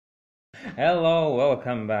Hello,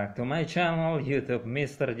 welcome back to my channel, YouTube.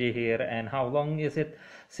 Mr. G here. And how long is it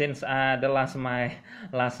since the last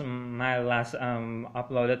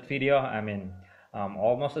uploaded video? I mean,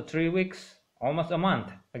 almost 3 weeks, almost a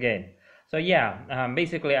month again. So yeah,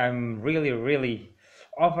 basically I'm really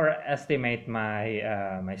overestimate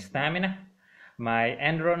my stamina, my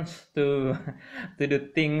endurance to to do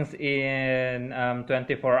things in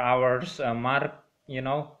 24 hours mark, in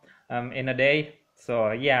a day.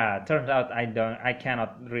 So yeah, turns out I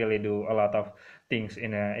cannot really do a lot of things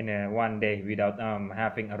in a one day without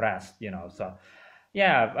having a rest, So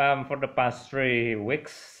yeah, for the past 3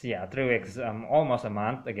 weeks, yeah, 3 weeks, almost a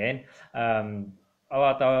month again. A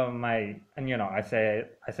lot of my, and I say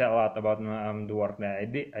a lot about the work that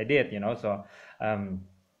I did, So um,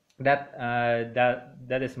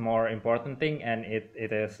 that is more important thing, and it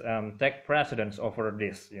is take precedence over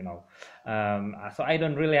this, So I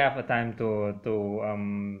don't really have a time to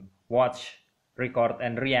watch, record,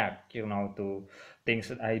 and react, to things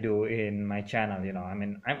that I do in my channel. I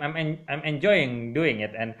mean, I'm enjoying doing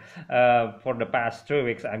it, and for the past 3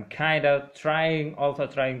 weeks I'm kind of trying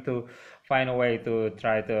to find a way to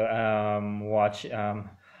try to watch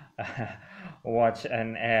watch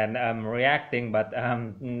and reacting, but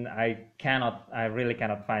I really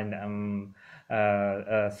cannot find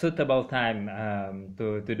a suitable time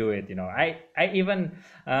to do it. I even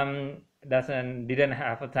didn't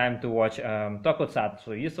have a time to watch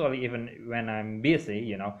tokusatsu. Usually, even when I'm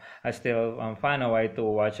busy, I still find a way to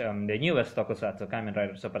watch the newest tokusatsu, Kamen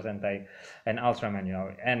Rider, Super Sentai, and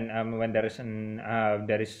Ultraman. And when there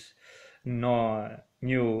is no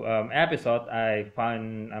new episode, I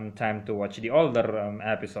find time to watch the older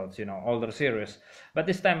episodes, older series. But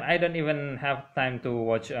this time I don't even have time to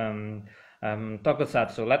watch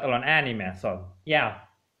tokusatsu, let alone anime. So yeah,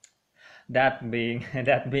 that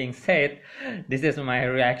being said, this is my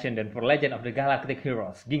reaction then for Legend of the Galactic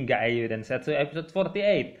Heroes, Ginga Ayu Densetsu episode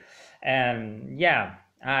 48. And yeah,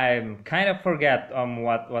 I kind of forget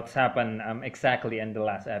what's happened exactly in the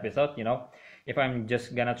last episode. If I'm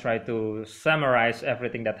just gonna try to summarize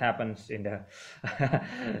everything that happens in the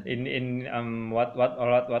in what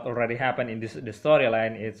already happened in the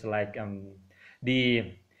storyline, it's like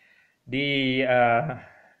the the uh,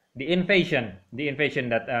 the invasion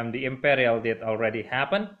that the Imperial did already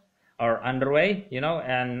happen or underway,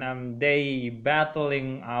 and they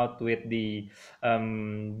battling out with the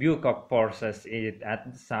Bukok forces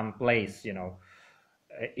at some place,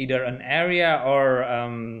 either an area or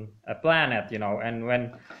a planet, and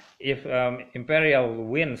when if Imperial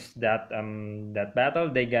wins that battle,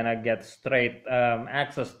 they gonna get straight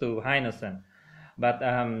access to Heinesen. But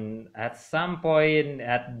at some point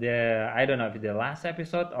at the, I don't know if the last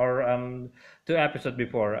episode or 2 episodes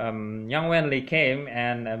before, Yang Wenli came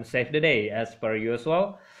and saved the day as per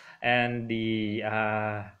usual, and the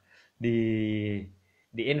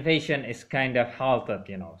the invasion is kind of halted,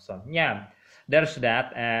 So yeah, there's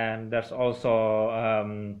that, and there's also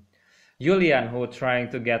Julian who trying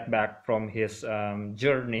to get back from his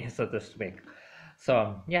journey, so to speak.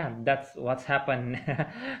 So yeah, that's what's happened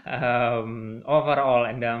overall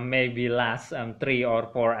in the maybe last 3 or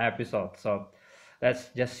 4 episodes. So let's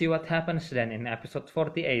just see what happens then in episode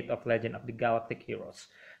 48 of Legend of the Galactic Heroes.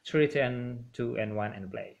 3, 10, 2, and 1,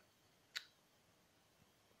 and play.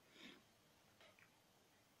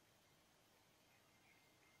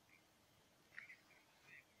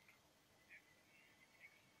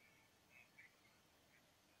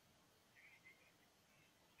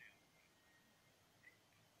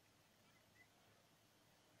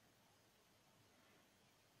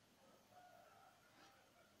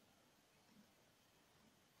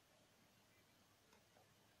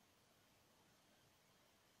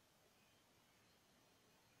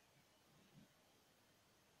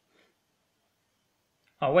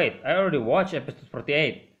 Oh wait, I already watched episode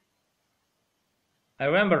 48. I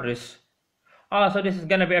remember this. Oh, so this is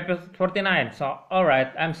gonna be episode 49. So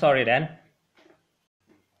alright, I'm sorry then.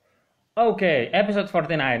 Okay, episode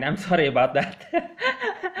 49. I'm sorry about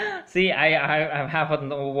that. See, I haven't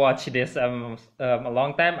watched this a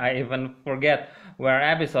long time. I even forget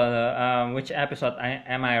which episode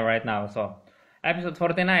am I right now. So, episode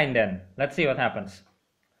 49 then. Let's see what happens.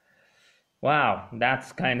 Wow,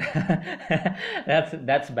 that's kind of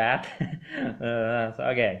that's bad. So,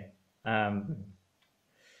 okay. Um,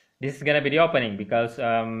 this is gonna be the opening because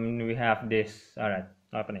we have this. All right,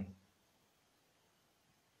 opening.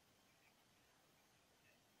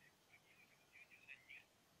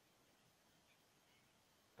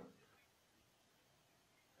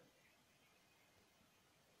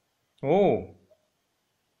 Oh,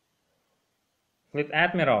 Fleet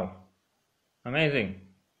Admiral. Amazing.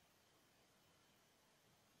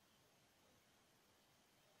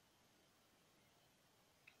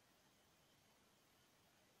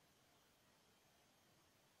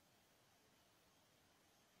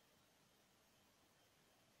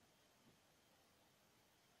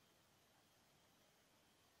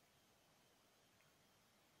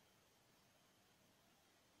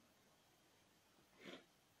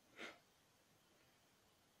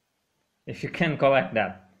 if you can collect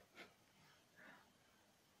that.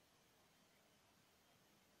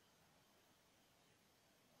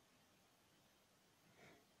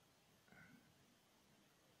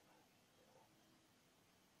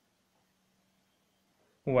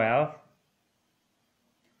 Well,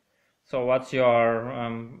 so what's your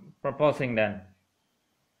proposing then?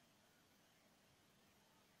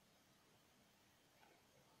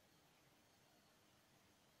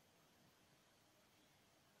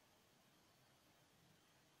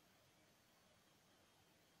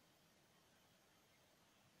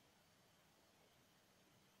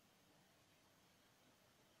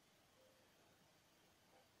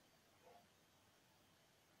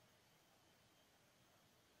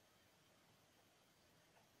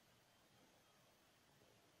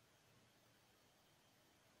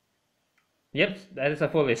 Yep, that is a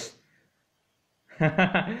foolish.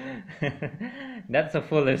 That's a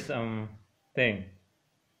foolish thing.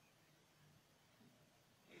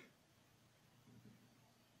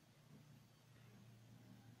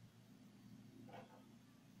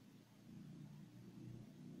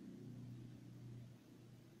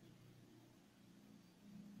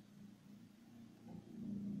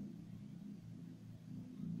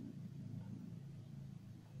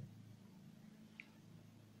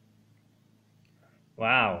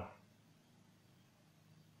 Wow.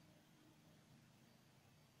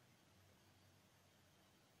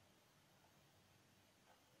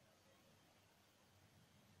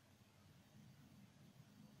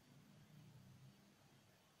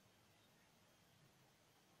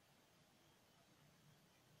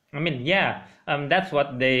 I mean, yeah, that's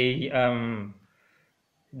what they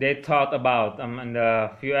thought about in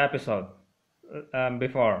the few episodes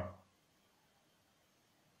before.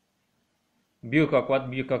 Bukok, what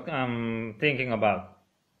Bukok thinking about?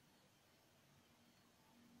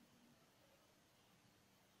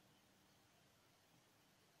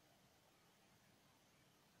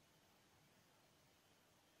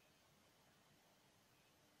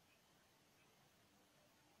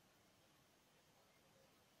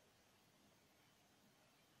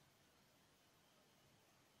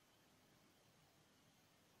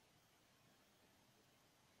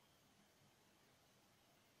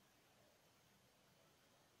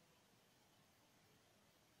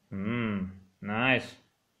 Hmm, nice.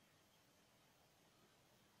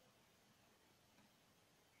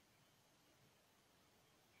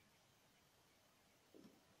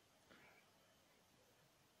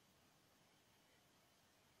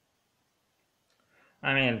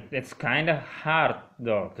 I mean, it's kind of hard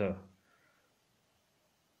though, too.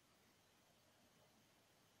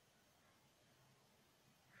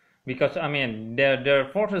 Because I mean, their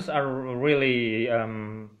forces are really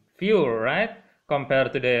few, right,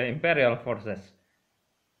 compared to the imperial forces.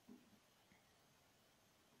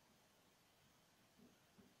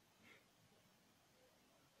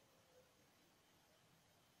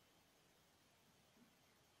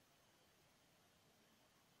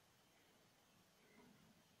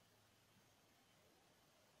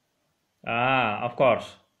 Ah, of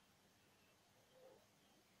course.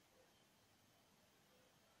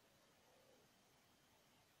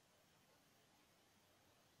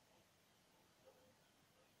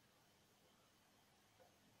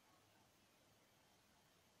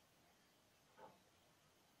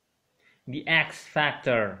 The X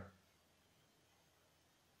factor.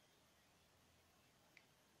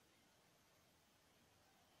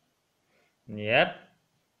 Yep.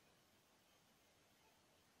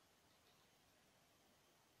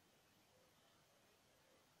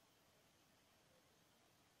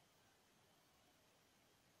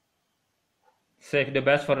 Save the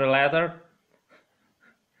best for the latter.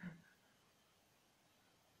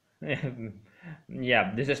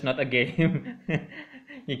 Yeah, this is not a game.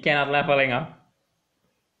 You cannot leveling up.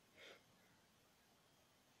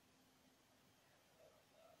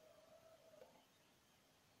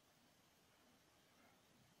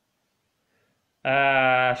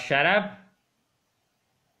 Shut up.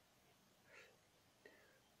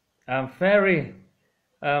 Very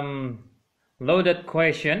um, loaded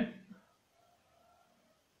question.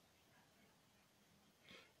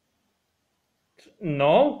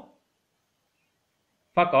 No,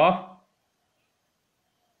 fuck off.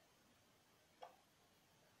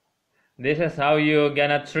 This is how you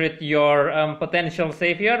gonna treat your potential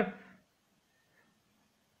savior?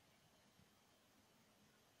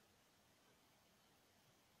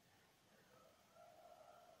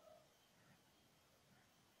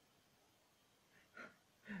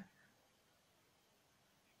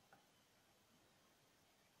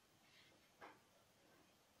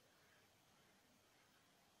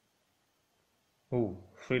 Ooh.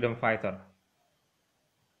 freedom fighter.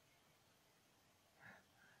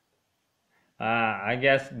 I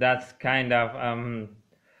guess that's kind of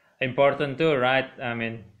important too, right? I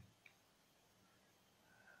mean,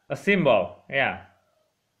 a symbol, yeah.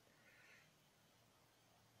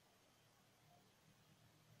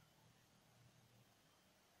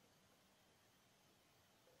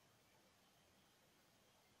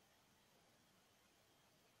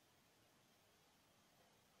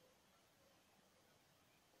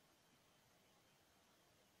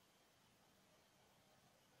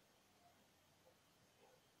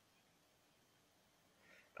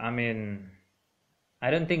 I mean,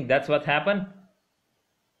 I don't think that's what happened.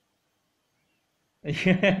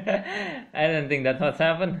 I don't think that's what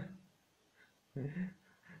happened.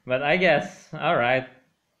 But I guess, all right.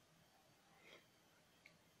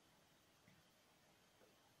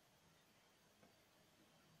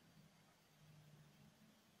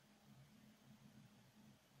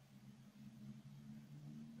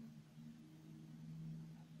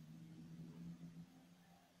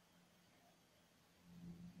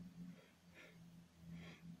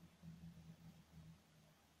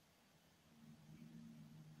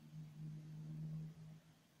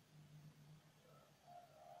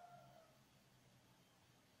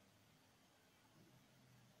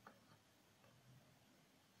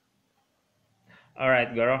 All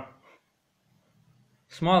right, girl.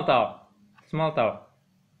 Small talk. Small talk.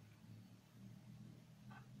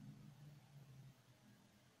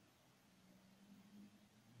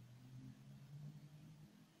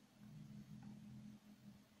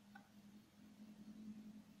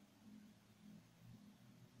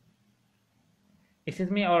 Is it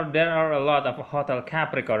me or there are a lot of Hotel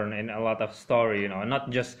Capricorn in a lot of story, not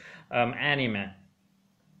just anime.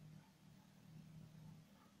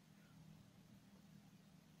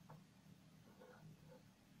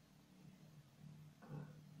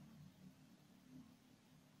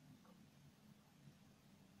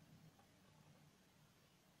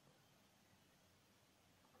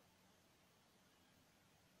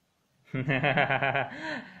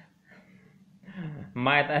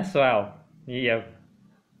 Might as well. Yep.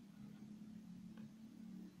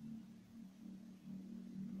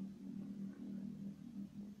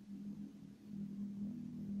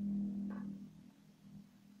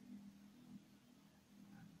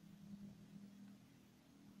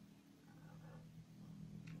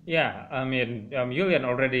 Yeah, I mean, Julian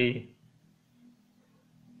already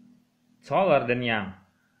taller than Yang.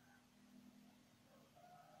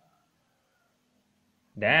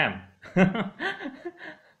 Damn.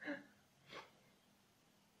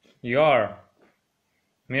 Your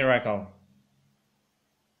miracle.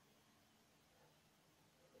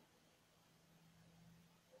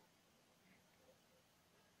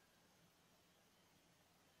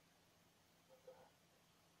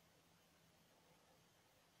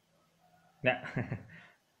 Yeah.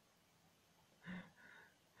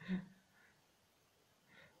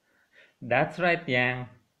 That's right, Yang.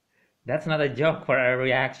 That's not a joke for a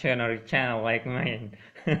reactionary channel like mine.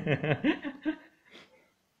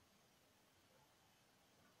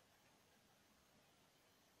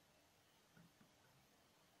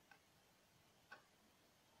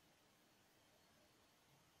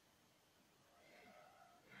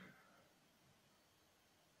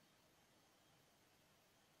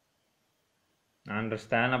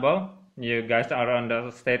 Understandable. You guys are under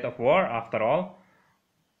a state of war after all.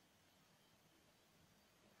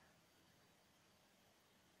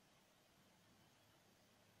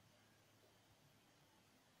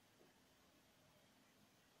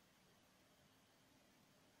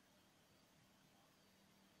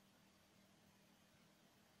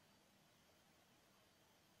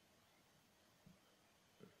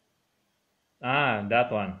 Ah,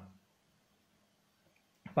 that one.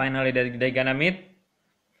 Finally, they gonna meet.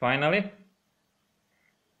 Finally.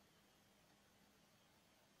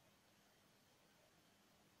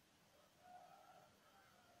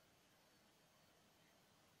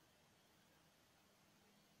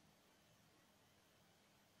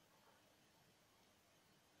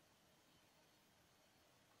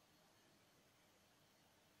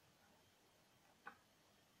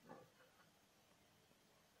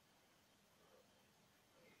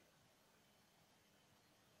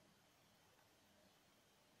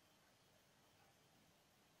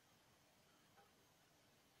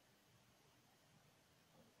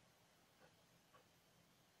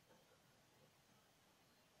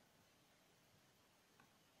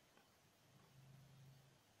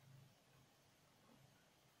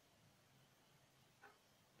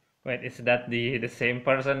 Wait, is that the same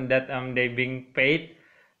person that they being paid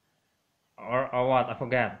or what? I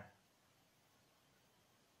forgot.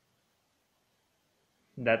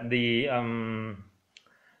 that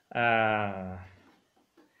uh,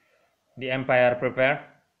 the empire prepare.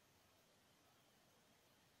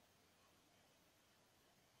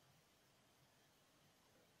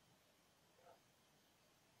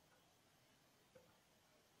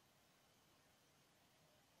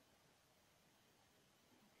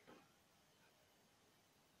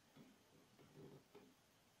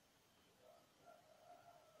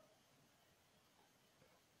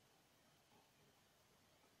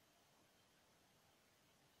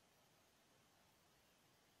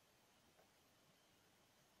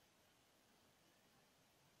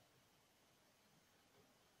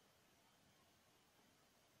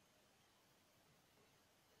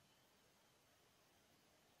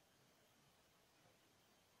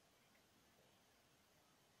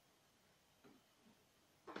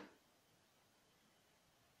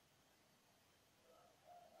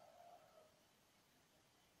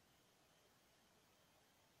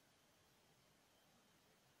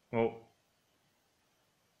 Oh,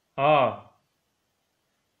 oh,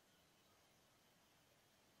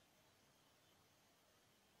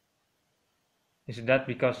 is that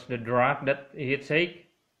because the drug that he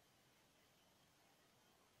take?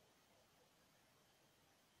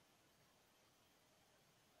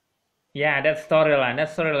 Yeah, that storyline. That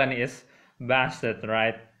storyline is busted,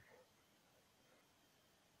 right?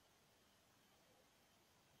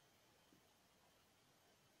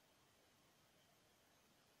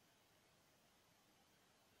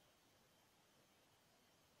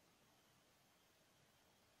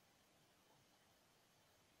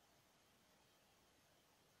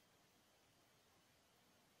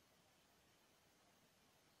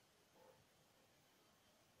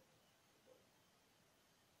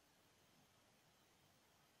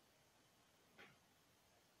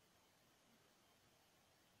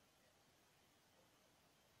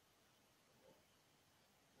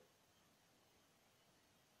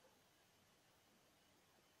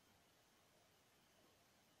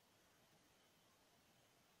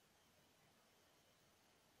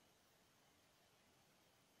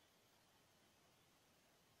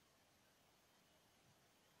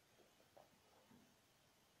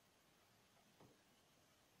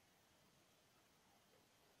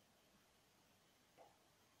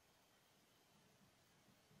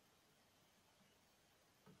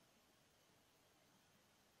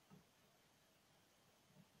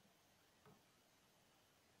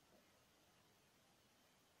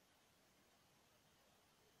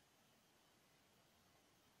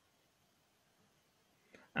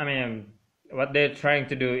 I mean, what they're trying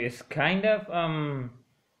to do is kind of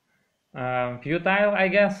futile, I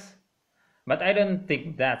guess. But I don't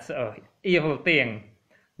think that's a evil thing.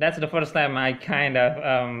 That's the first time I kind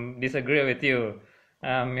of disagree with you,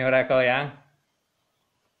 Miracle Yang.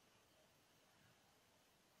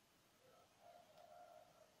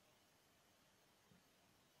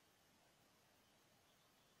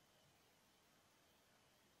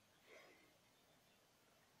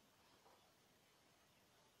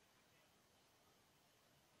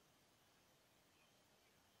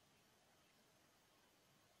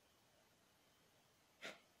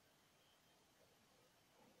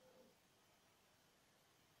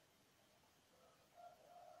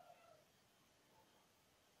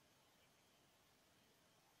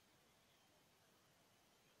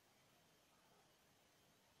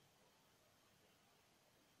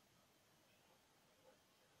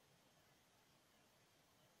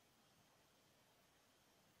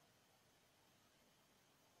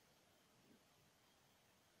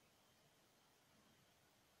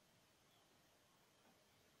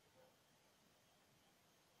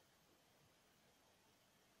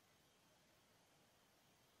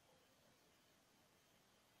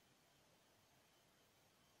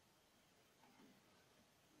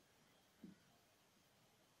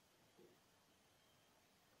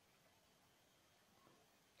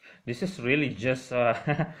 This is really just what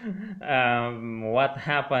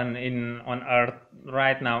happened in on Earth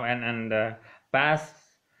right now and past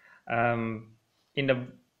um, in the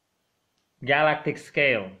galactic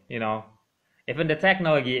scale. Even the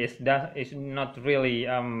technology is not really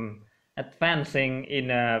advancing in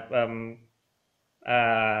a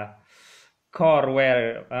uh, core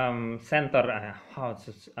where center. How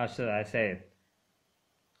should I say it?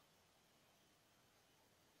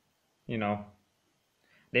 You know,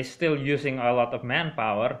 they're still using a lot of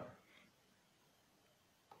manpower.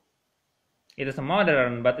 It is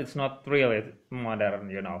modern, but it's not really modern.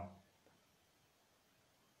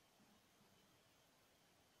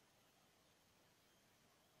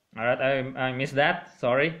 All right, I missed that.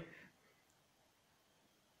 Sorry.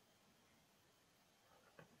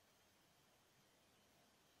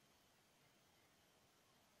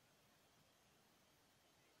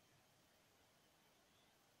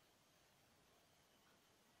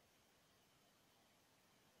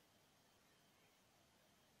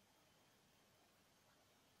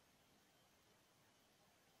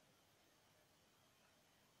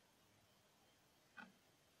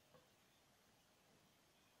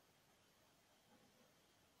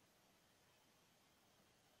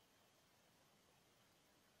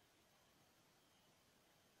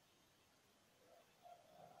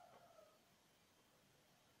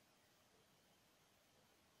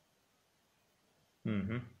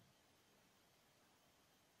 Mm-hmm.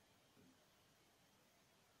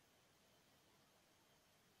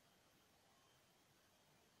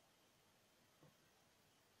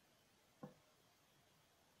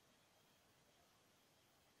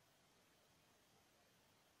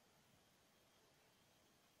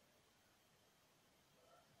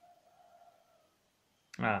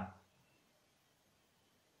 Ah,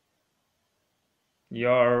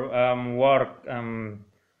 your work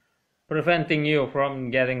preventing you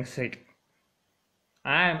from getting sick.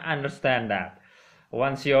 I understand that.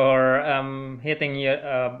 Once you're hitting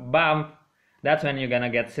your bump, that's when you're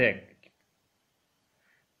gonna get sick.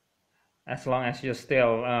 As long as you're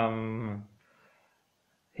still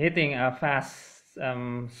hitting a fast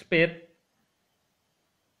speed,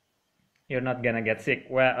 you're not gonna get sick.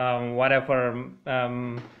 Well,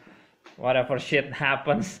 whatever shit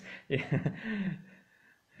happens,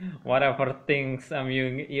 whatever things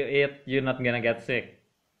you eat, you're not gonna get sick.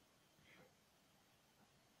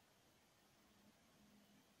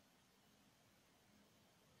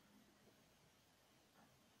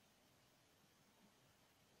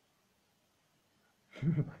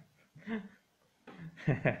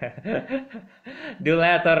 Do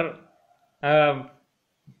later, um,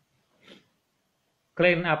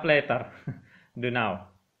 clean up later. Do now.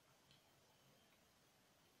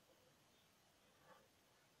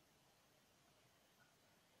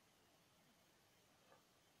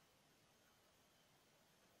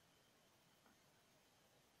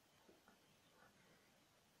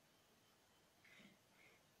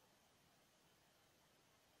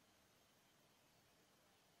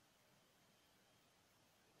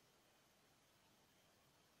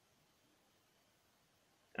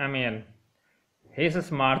 I mean, he's a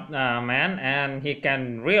smart man, and he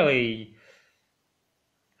can really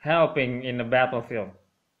helping in the battlefield.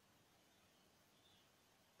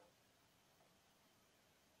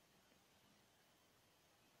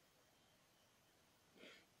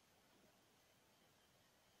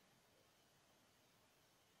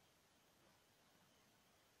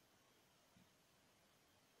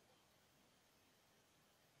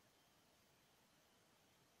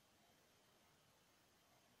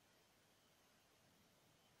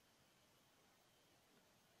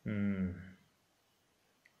 Hmm.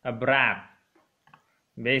 A brat,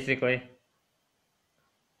 basically.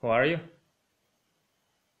 Who are you?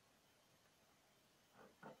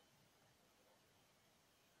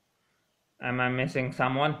 Am I missing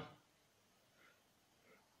someone?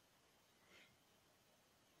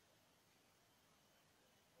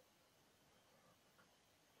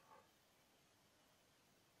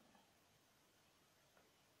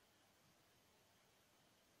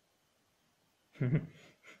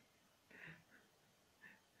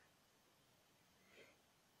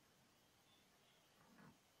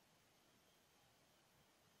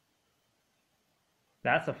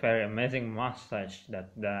 That's a very amazing mustache.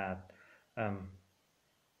 That. Um.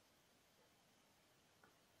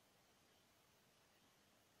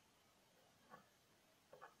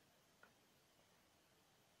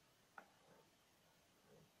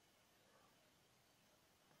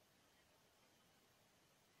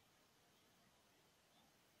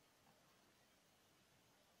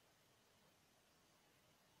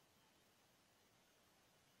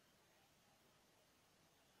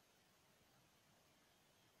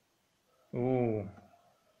 Ooh.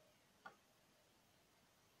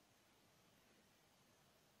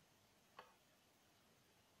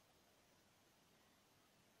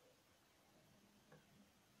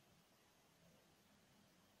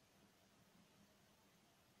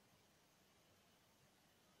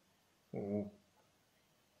 Ooh.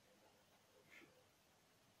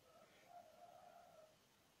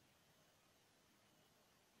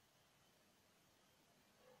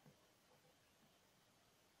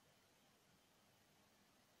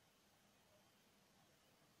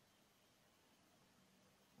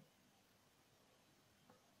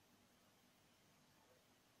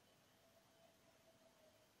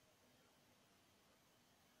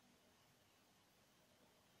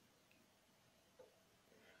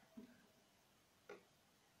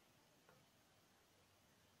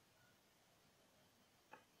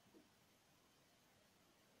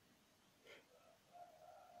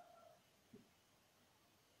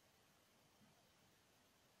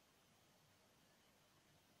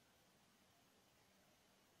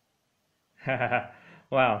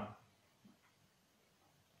 Well,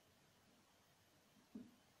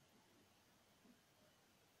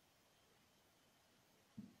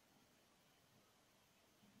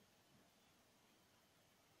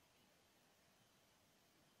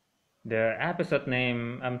 the episode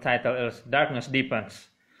name title is Darkness Deepens.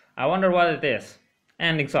 I wonder what it is.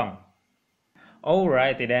 ending song.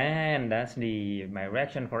 Alrighty then, that's my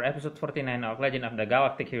reaction for episode 49 of Legend of the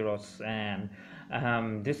Galactic Heroes, and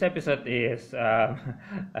this episode is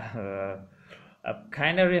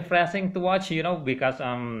kind of refreshing to watch, because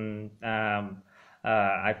I've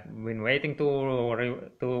been waiting to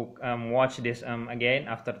watch this again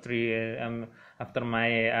after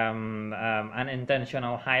my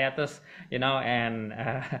unintentional hiatus, and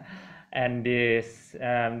and this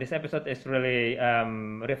episode is really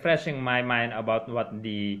refreshing my mind about what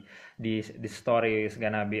the story is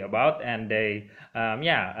gonna be about, and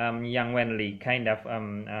young Wenli kind of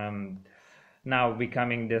now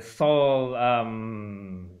becoming the sole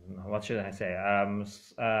what should I say,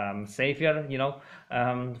 savior,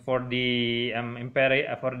 for the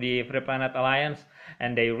for the Free Planet Alliance,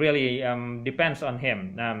 and they really depends on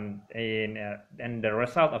him, and the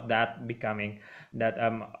result of that becoming that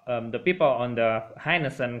the people on the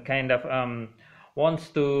Heinesen kind of wants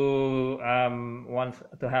to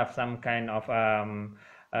have some kind of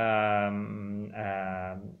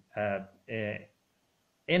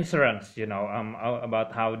insurance,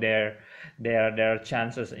 about how their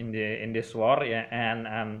chances in this war, yeah,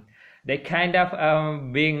 and they kind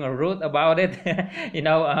of being rude about it,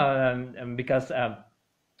 because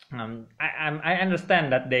I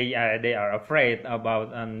understand that they are afraid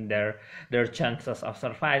about their chances of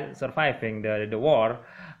surviving the war,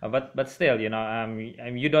 but still, you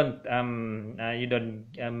don't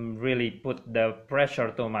really put the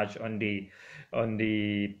pressure too much on the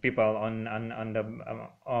people on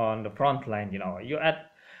the front line. You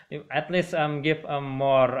at least give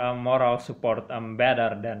more moral support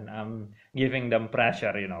better than giving them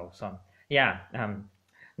pressure. So yeah,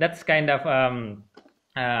 that's kind of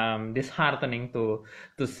disheartening to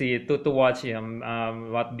see to watch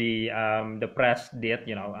what the press did.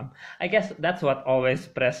 I guess that's what always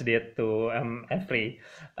press did to every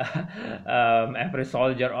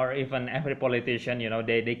soldier or even every politician.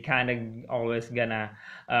 They kind of always gonna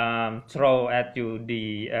throw at you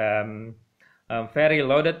the very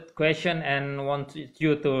loaded question and want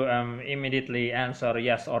you to immediately answer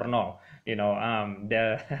yes or no. In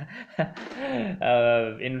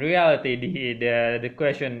reality, the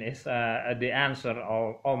question is the answer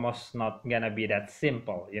almost not gonna be that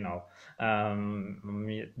simple. The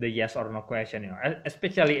yes or no question.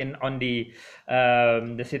 Especially on the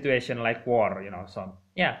situation like war. So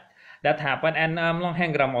yeah, that happened, and Long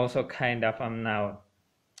Hengram also kind of now.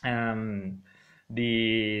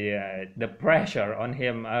 The pressure on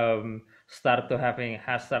him start having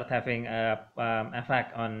a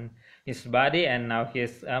effect on his body, and now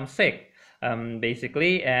he's sick,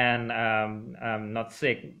 basically, and not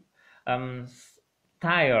sick,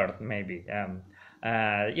 tired maybe,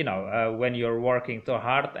 when you're working too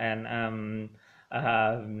hard and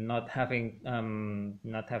not having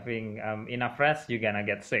enough rest, you're gonna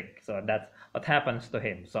get sick. So that's what happens to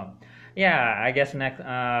him. So yeah, I guess next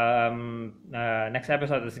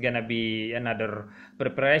episode is gonna be another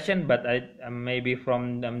preparation, but maybe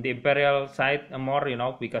from the Imperial side more,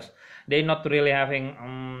 because they not really have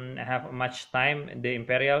much time, the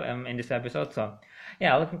Imperial, in this episode. So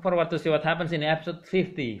yeah, looking forward to see what happens in episode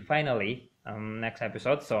 50 finally. Next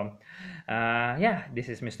episode. So yeah, this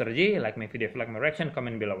is Mr. G. Like my video, like my reaction,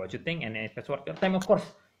 comment below what you think, and if it's worth your time, of course,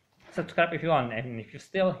 subscribe if you want. And if you're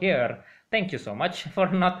still here, thank you so much for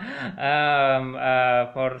not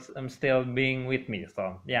for still being with me.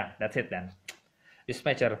 So yeah, that's it then.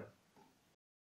 Dispatcher.